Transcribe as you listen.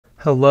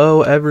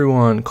Hello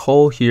everyone,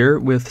 Cole here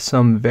with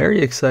some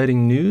very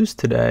exciting news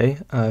today.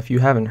 If you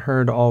haven't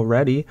heard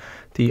already,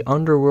 the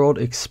Underworld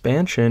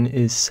Expansion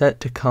is set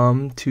to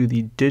come to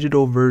the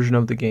digital version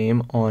of the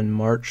game on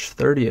March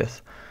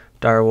 30th.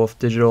 Direwolf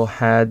Digital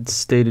had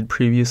stated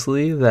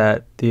previously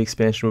that the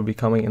expansion would be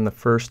coming in the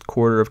first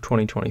quarter of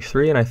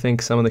 2023, and I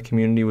think some of the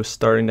community was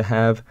starting to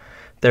have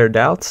their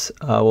doubts.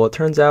 Well, it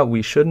turns out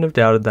we shouldn't have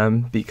doubted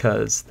them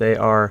because they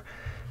are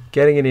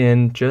getting it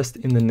in just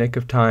in the nick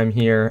of time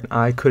here.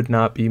 I could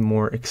not be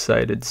more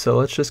excited. So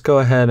let's just go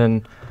ahead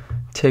and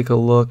take a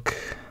look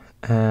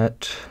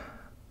at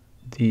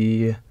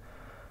the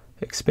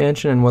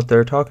expansion and what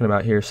they're talking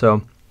about here.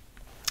 So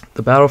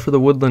the battle for the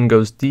woodland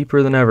goes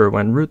deeper than ever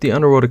when Root the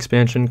Underworld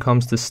expansion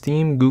comes to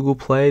Steam, Google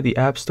Play, the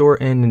App Store,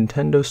 and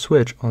Nintendo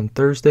Switch on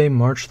Thursday,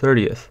 March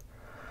 30th.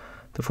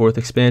 The fourth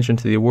expansion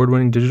to the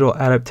award-winning digital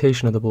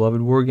adaptation of the beloved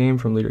wargame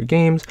from Leader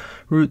Games,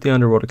 Root the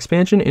Underworld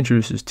Expansion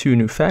introduces 2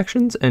 new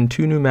factions and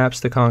 2 new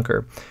maps to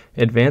conquer.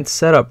 Advanced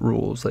setup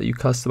rules let you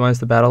customize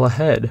the battle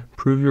ahead,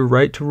 prove your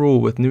right to rule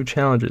with new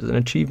challenges and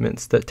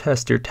achievements that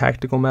test your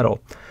tactical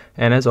mettle.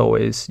 And as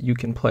always, you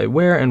can play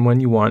where and when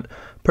you want.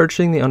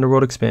 Purchasing the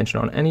Underworld Expansion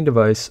on any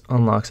device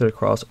unlocks it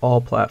across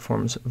all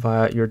platforms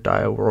via your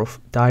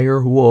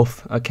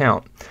Direwolf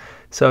account.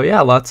 So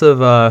yeah, lots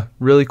of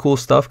really cool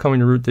stuff coming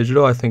to Root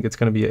Digital. I think it's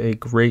going to be a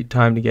great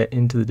time to get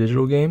into the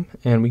digital game,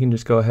 and we can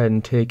just go ahead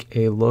and take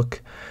a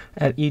look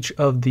at each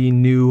of the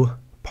new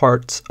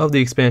parts of the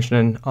expansion,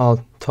 and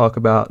I'll talk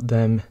about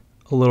them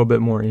a little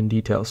bit more in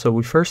detail. So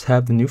we first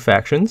have the new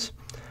factions.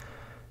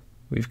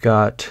 We've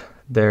got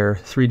their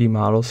 3D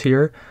models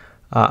here.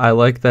 I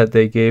like that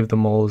they gave the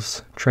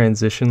moles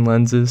transition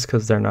lenses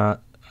because they're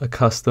not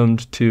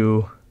accustomed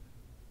to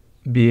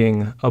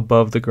being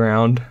above the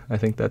ground. I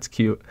think that's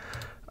cute.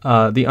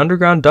 The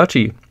Underground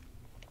Duchy.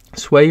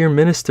 Sway your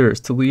ministers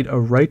to lead a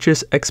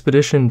righteous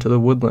expedition to the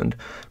woodland,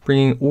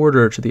 bringing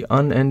order to the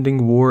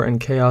unending war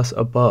and chaos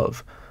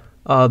above.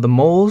 The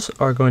moles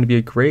are going to be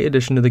a great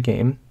addition to the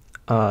game.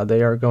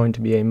 They are going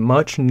to be a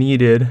much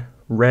needed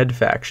red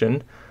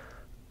faction.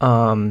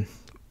 And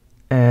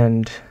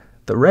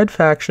the red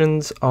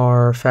factions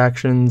are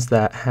factions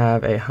that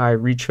have a high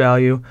reach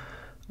value,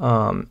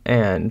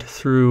 and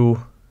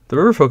through the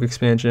Riverfolk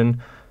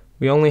expansion,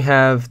 we only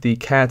have the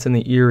Cats and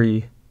the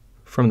Eerie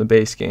from the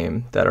base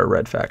game that are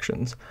red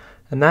factions.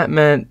 And that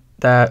meant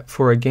that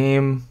for a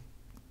game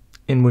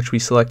in which we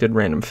selected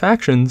random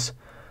factions,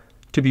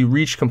 to be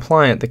reach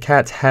compliant, the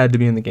Cats had to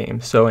be in the game.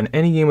 So in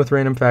any game with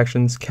random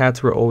factions,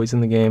 Cats were always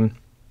in the game.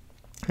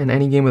 And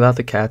any game without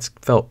the Cats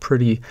felt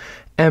pretty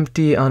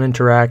empty,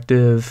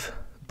 uninteractive.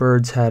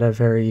 Birds had a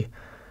very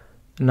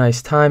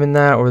nice time in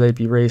that, or they'd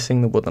be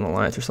racing the Woodland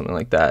Alliance or something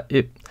like that.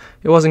 It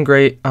wasn't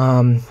great.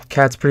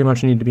 Cats pretty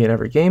much need to be in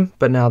every game,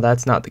 but now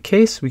that's not the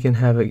case. We can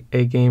have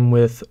a game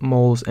with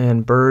moles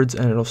and birds,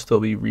 and it'll still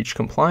be reach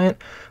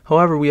compliant.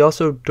 However, we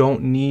also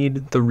don't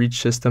need the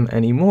reach system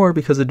anymore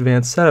because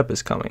advanced setup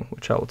is coming,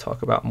 which I will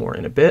talk about more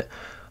in a bit.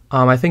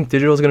 I think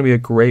digital is going to be a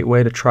great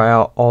way to try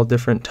out all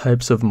different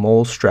types of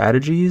mole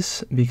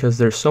strategies because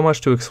there's so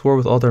much to explore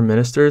with all their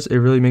ministers. It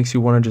really makes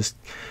you want to just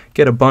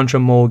get a bunch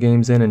of mole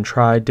games in and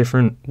try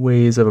different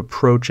ways of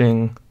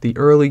approaching the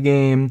early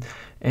game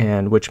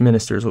and which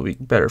ministers will be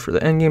better for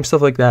the end game,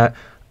 stuff like that.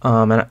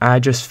 And I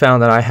just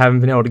found that I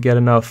haven't been able to get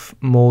enough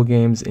mole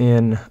games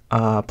in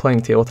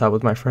playing tabletop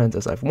with my friends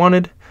as I've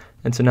wanted,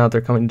 and so now they're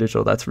coming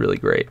digital. That's really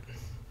great.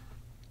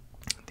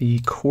 The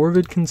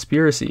Corvid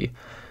Conspiracy.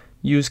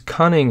 Use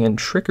cunning and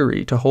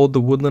trickery to hold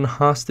the woodland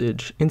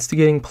hostage,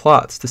 instigating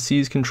plots to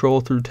seize control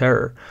through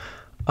terror.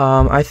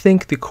 I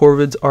think the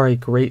Corvids are a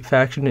great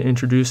faction to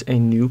introduce a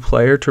new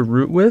player to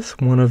root with,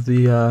 one of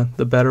the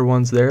better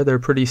ones there. They're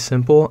pretty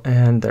simple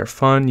and they're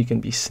fun. You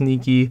can be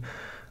sneaky,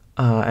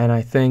 and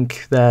I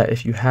think that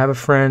if you have a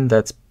friend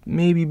that's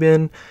maybe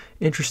been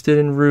interested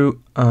in root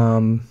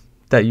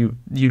that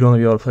you'd only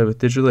be able to play with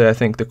digitally, I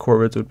think the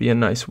Corvids would be a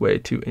nice way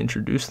to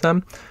introduce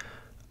them.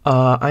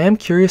 I am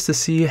curious to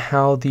see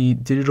how the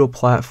digital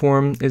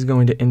platform is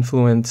going to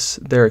influence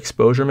their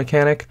exposure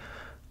mechanic,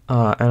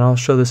 and I'll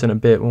show this in a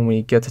bit when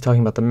we get to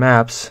talking about the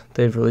maps.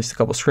 They've released a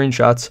couple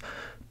screenshots,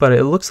 but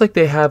it looks like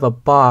they have a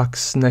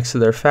box next to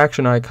their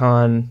faction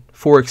icon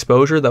for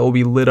exposure that will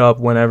be lit up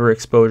whenever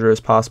exposure is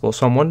possible.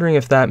 So I'm wondering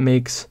if that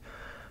makes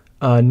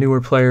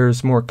newer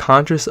players more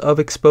conscious of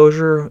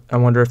exposure. I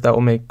wonder if that will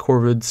make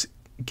Corvids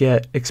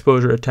get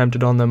exposure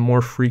attempted on them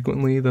more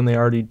frequently than they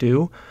already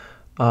do.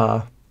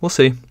 We'll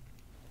see.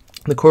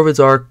 The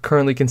Corvids are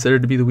currently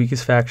considered to be the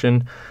weakest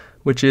faction,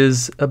 which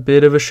is a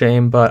bit of a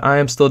shame, but I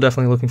am still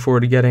definitely looking forward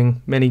to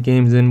getting many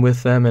games in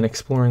with them and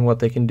exploring what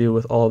they can do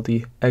with all of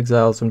the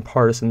Exiles and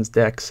Partisans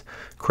decks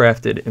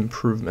crafted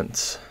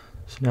improvements.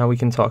 So now we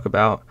can talk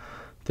about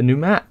the new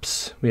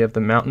maps. We have the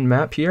mountain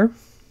map here.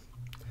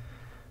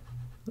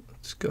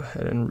 Let's go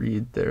ahead and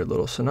read their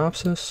little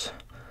synopsis.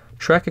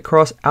 Trek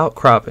across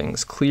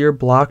outcroppings, clear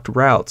blocked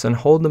routes, and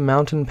hold the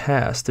mountain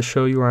pass to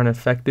show you are an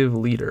effective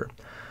leader.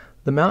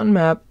 The mountain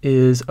map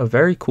is a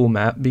very cool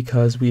map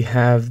because we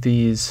have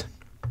these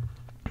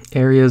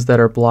areas that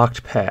are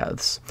blocked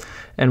paths.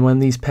 And when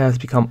these paths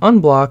become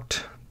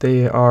unblocked,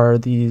 they are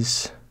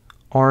these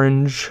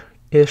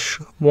orange-ish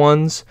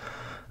ones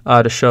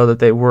to show that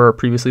they were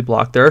previously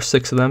blocked. There are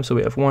 6 of them, so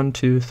we have 1,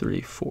 2,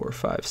 3, 4,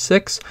 5,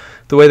 6.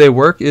 The way they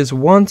work is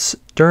once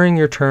during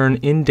your turn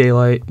in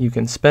daylight, you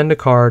can spend a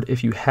card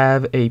if you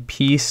have a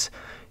piece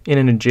in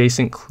an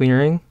adjacent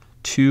clearing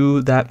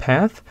to that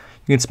path.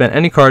 You can spend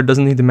any card,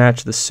 doesn't need to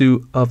match the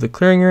suit of the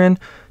clearing you're in,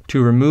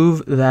 to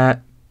remove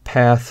that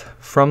path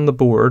from the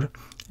board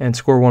and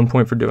score 1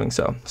 point for doing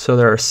so. So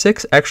there are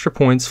 6 extra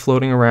points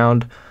floating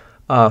around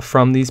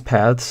from these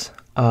paths.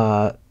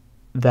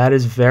 That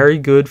is very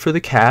good for the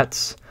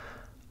cats.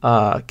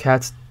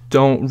 Cats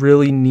don't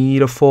really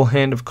need a full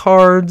hand of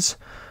cards.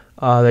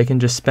 They can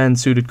just spend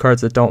suited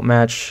cards that don't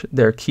match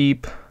their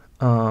keep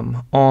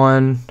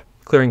on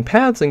clearing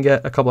paths and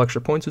get a couple extra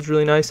points, which is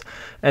really nice.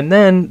 And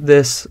then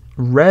this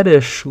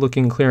reddish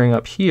looking clearing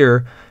up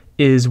here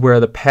is where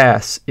the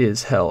pass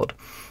is held.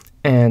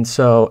 And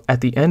so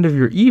at the end of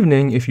your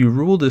evening, if you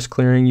rule this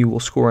clearing, you will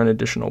score an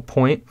additional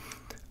point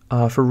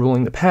for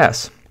ruling the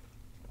pass,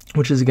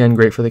 which is again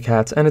great for the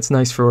cats, and it's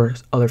nice for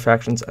other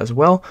factions as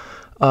well.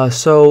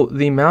 So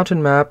the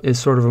mountain map is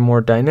sort of a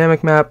more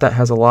dynamic map that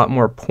has a lot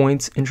more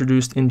points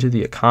introduced into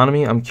the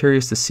economy. I'm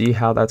curious to see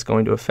how that's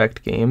going to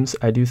affect games.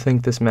 I do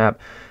think this map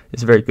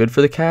is very good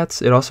for the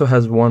cats. It also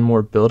has 1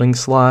 more building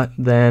slot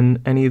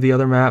than any of the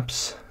other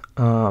maps.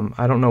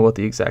 I don't know what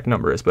the exact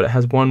number is, but it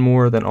has 1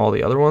 more than all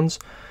the other ones.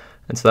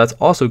 And so that's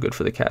also good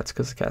for the cats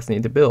because the cats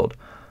need to build.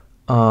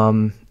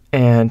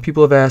 And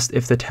people have asked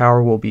if the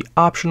tower will be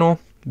optional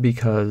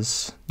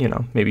because, you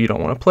know, maybe you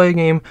don't want to play a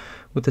game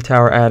with the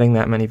tower adding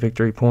that many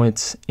victory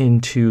points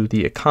into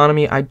the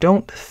economy. I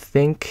don't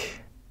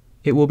think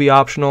it will be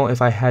optional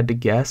if I had to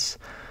guess.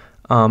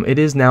 It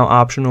is now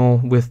optional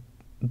with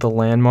the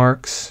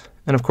landmarks.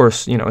 And of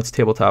course, you know, it's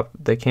tabletop.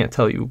 They can't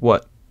tell you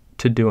what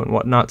to do and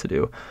what not to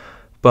do.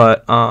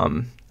 But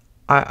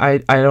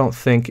I don't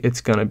think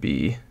it's going to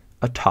be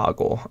a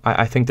toggle.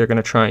 I think they're going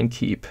to try and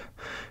keep,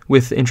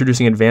 with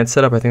introducing advanced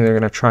setup, I think they're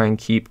going to try and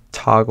keep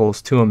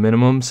toggles to a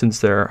minimum since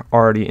they're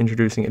already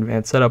introducing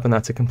advanced setup, and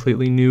that's a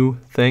completely new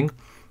thing.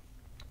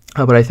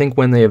 But I think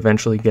when they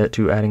eventually get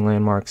to adding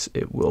landmarks,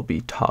 it will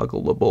be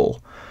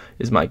toggleable,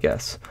 is my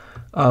guess.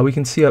 We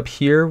can see up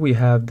here we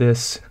have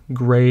this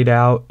grayed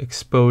out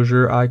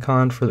exposure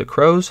icon for the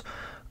crows.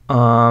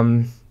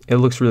 It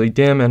looks really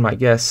dim, and my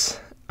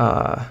guess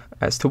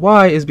as to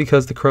why is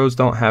because the crows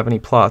don't have any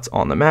plots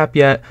on the map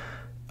yet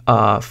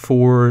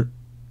for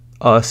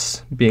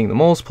us, being the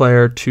moles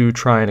player, to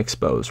try and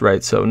expose,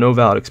 right? So no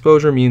valid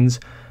exposure means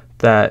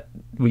that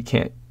we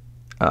can't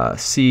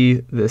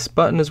see this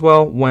button as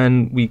well.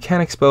 When we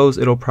can expose,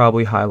 it'll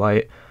probably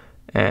highlight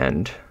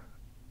and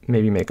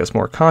maybe make us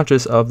more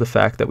conscious of the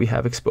fact that we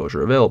have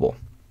exposure available.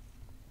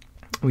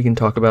 We can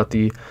talk about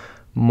the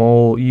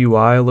mole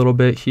UI a little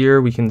bit here.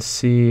 We can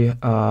see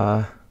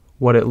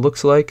what it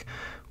looks like.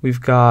 We've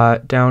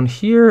got down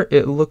here,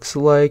 it looks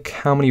like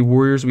how many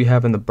warriors we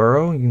have in the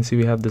burrow. You can see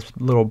we have this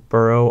little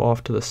burrow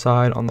off to the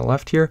side on the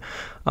left here.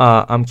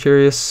 I'm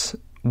curious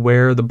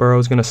where the burrow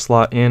is going to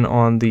slot in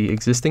on the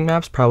existing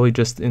maps, probably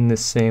just in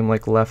this same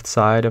like left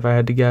side if I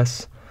had to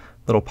guess,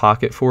 little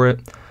pocket for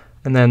it.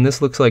 And then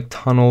this looks like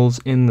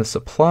tunnels in the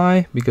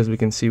supply because we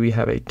can see we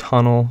have a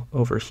tunnel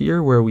over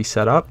here where we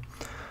set up.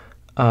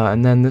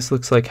 And then this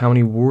looks like how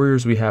many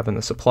warriors we have in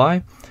the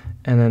supply.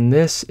 And then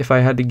this, if I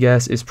had to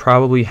guess, is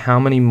probably how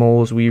many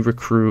moles we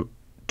recruit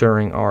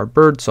during our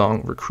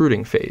birdsong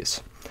recruiting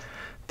phase.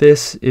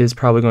 This is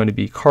probably going to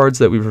be cards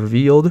that we've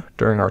revealed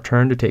during our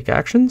turn to take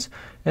actions,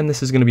 and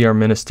this is going to be our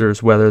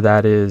ministers, whether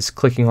that is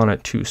clicking on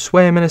it to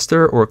sway a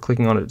minister or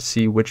clicking on it to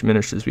see which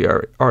ministers we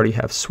already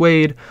have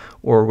swayed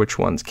or which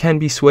ones can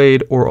be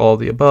swayed or all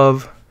the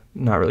above.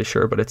 Not really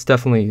sure, but it's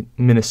definitely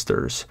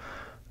ministers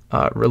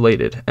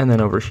related. And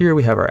then over here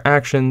we have our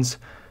actions.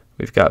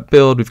 We've got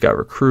build, we've got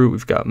recruit,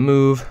 we've got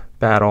move,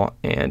 battle,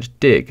 and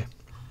dig.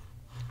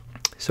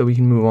 So we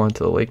can move on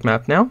to the lake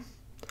map now.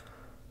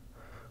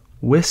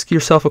 Whisk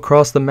yourself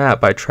across the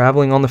map by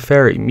traveling on the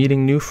ferry,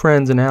 meeting new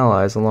friends and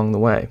allies along the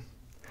way.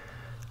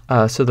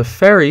 So the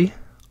ferry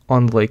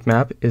on the lake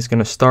map is going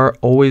to start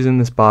always in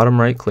this bottom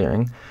right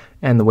clearing.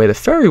 And the way the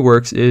ferry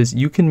works is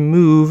you can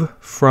move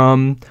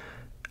from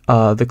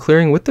the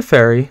clearing with the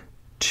ferry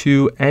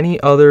to any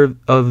other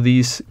of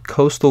these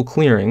coastal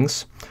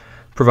clearings,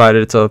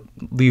 provided it's a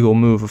legal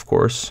move, of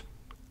course.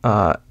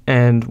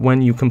 And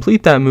when you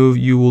complete that move,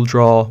 you will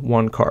draw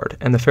 1 card,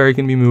 and the ferry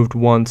can be moved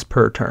once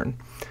per turn.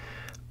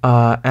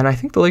 And I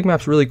think the lake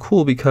map's really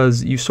cool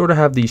because you sort of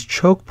have these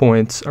choke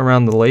points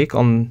around the lake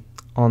on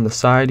the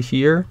side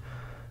here,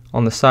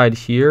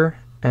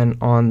 and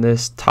on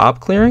this top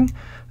clearing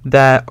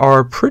that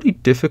are pretty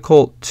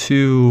difficult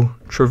to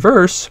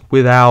traverse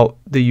without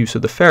the use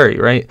of the ferry,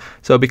 right?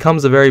 So it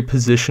becomes a very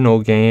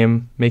positional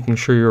game, making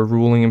sure you're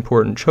ruling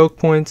important choke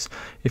points.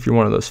 If you're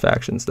one of those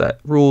factions that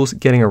rules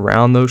getting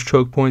around those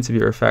choke points, if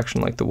you're a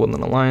faction like the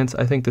Woodland Alliance,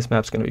 I think this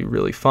map's going to be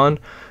really fun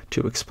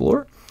to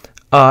explore.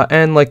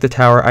 And like the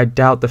tower, I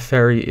doubt the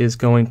ferry is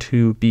going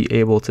to be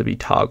able to be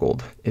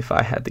toggled, if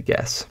I had to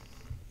guess.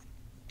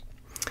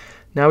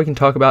 Now we can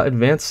talk about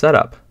Advanced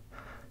Setup.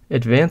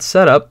 Advanced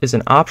Setup is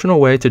an optional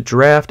way to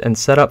draft and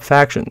set up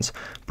factions,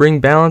 bring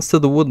balance to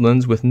the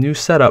woodlands with new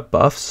setup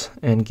buffs,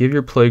 and give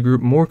your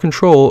playgroup more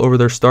control over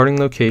their starting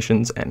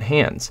locations and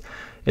hands.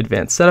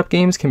 Advanced Setup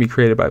games can be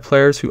created by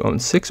players who own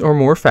 6 or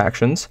more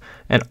factions,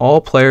 and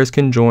all players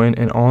can join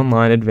an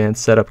online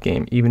Advanced Setup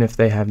game even if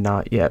they have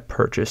not yet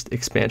purchased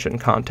expansion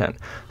content.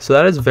 So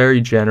that is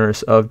very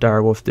generous of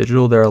Direwolf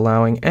Digital. They're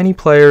allowing any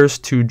players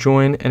to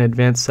join an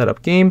Advanced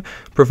Setup game,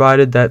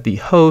 provided that the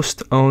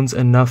host owns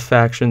enough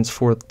factions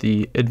for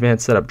the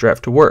Advanced Setup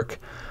draft to work.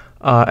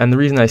 And the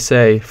reason I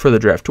say for the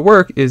draft to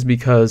work is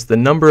because the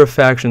number of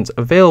factions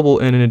available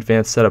in an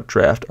Advanced Setup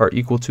draft are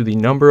equal to the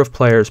number of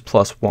players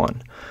plus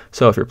 1.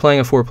 So if you're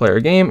playing a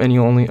 4-player game and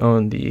you only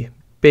own the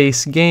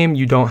base game,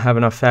 you don't have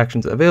enough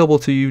factions available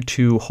to you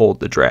to hold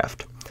the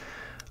draft.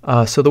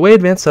 So the way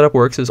Advanced Setup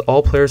works is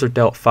all players are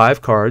dealt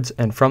 5 cards,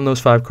 and from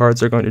those 5 cards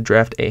they're going to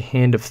draft a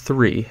hand of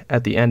 3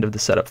 at the end of the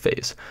setup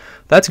phase.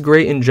 That's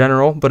great in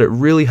general, but it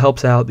really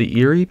helps out the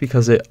Eerie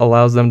because it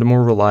allows them to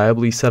more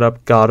reliably set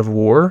up God of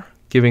War,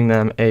 giving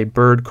them a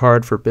bird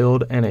card for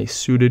build and a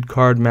suited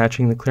card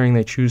matching the clearing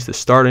they choose to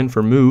start in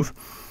for move.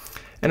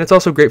 And it's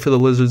also great for the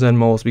lizards and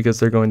moles because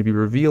they're going to be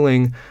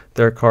revealing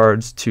their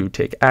cards to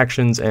take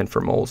actions and for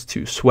moles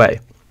to sway.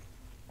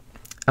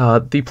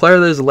 The player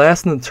that is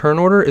last in the turn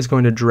order is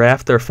going to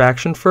draft their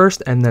faction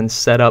first and then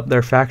set up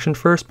their faction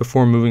first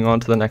before moving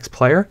on to the next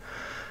player.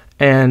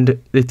 And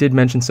it did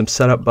mention some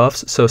setup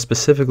buffs, so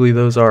specifically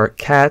those are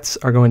cats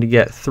are going to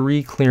get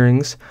 3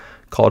 clearings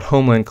called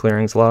homeland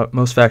clearings.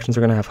 Most factions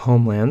are going to have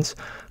homelands,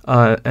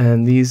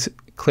 and these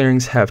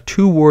clearings have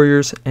 2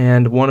 warriors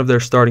and one of their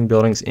starting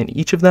buildings in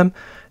each of them,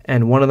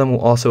 and one of them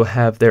will also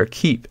have their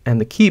keep, and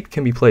the keep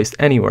can be placed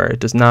anywhere. It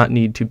does not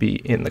need to be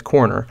in the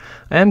corner.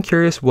 I am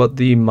curious what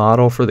the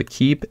model for the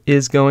keep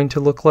is going to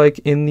look like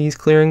in these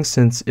clearings,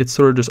 since it's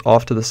sort of just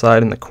off to the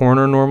side in the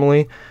corner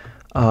normally.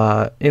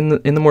 In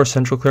the more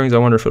central clearings, I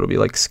wonder if it'll be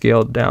like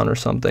scaled down or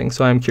something,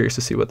 so I'm curious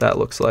to see what that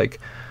looks like.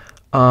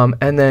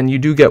 And then you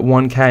do get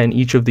 1 cat in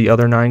each of the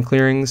other 9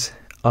 clearings,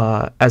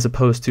 as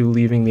opposed to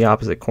leaving the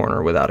opposite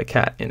corner without a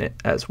cat in it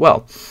as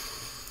well.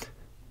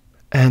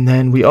 And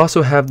then we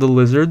also have the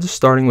lizards,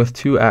 starting with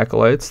 2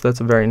 acolytes. That's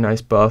a very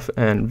nice buff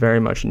and very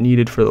much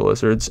needed for the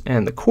lizards.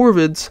 And the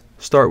corvids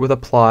start with a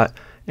plot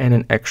and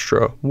an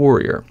extra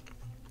warrior.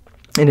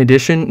 In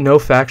addition, no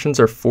factions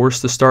are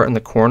forced to start in the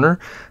corner.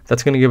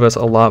 That's going to give us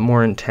a lot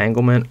more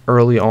entanglement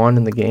early on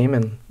in the game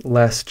and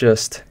less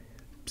just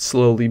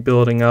slowly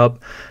building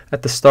up.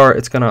 At the start,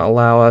 it's going to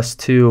allow us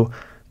to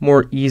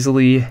more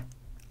easily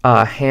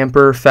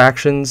hamper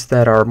factions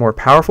that are more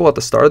powerful at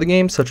the start of the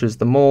game, such as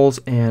the moles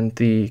and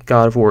the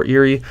God of War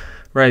Eerie,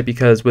 right?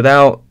 Because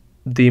without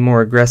the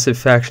more aggressive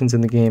factions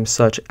in the game,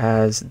 such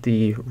as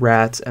the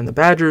rats and the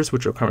badgers,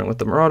 which are coming with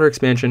the Marauder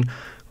expansion,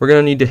 we're going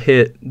to need to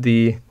hit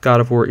the God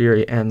of War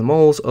Eerie and the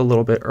moles a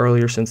little bit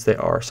earlier, since they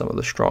are some of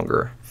the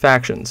stronger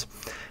factions.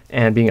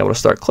 And being able to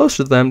start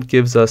closer to them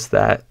gives us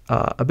that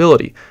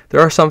ability. There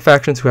are some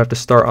factions who have to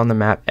start on the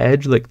map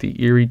edge, like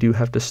the Eerie do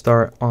have to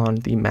start on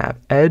the map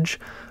edge,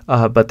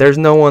 but there's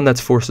no one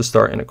that's forced to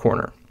start in a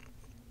corner.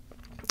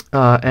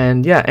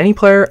 And yeah, any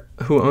player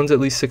who owns at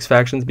least 6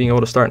 factions being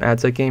able to start an ad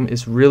set game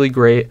is really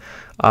great.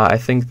 I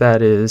think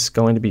that is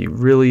going to be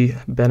really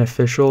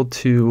beneficial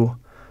to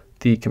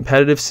the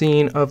competitive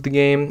scene of the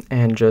game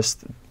and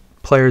just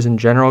players in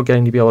general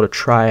getting to be able to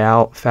try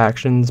out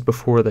factions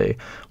before they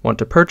want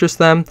to purchase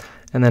them,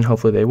 and then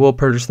hopefully they will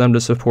purchase them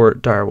to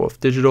support Direwolf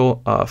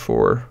Digital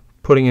for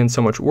putting in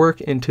so much work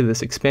into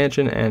this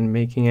expansion and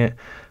making it,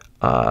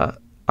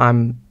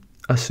 I'm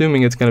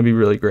assuming it's going to be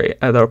really great.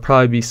 There'll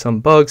probably be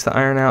some bugs to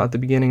iron out at the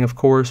beginning, of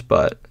course,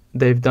 but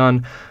they've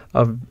done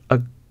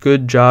a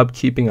good job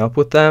keeping up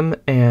with them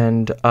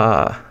and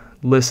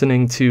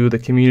listening to the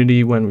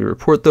community when we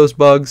report those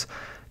bugs.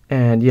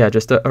 And yeah,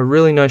 just a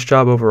really nice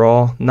job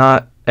overall.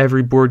 Not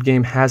every board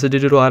game has a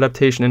digital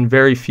adaptation, and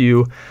very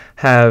few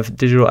have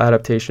digital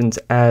adaptations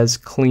as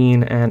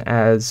clean and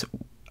as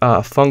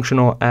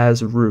functional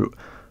as Root,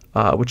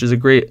 which is a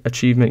great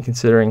achievement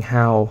considering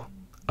how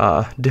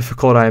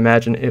difficult I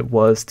imagine it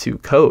was to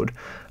code.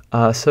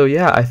 So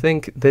yeah, I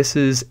think this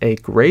is a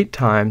great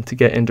time to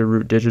get into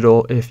Root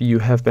Digital if you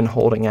have been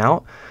holding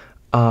out.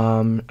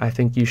 I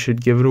think you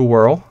should give it a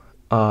whirl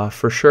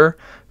for sure.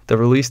 The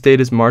release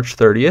date is March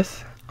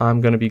 30th. I'm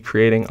going to be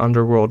creating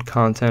Underworld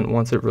content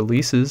once it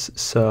releases,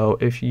 so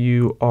if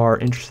you are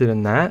interested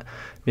in that,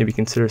 maybe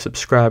consider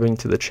subscribing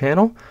to the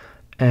channel.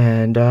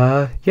 And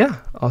yeah,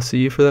 I'll see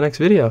you for the next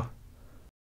video.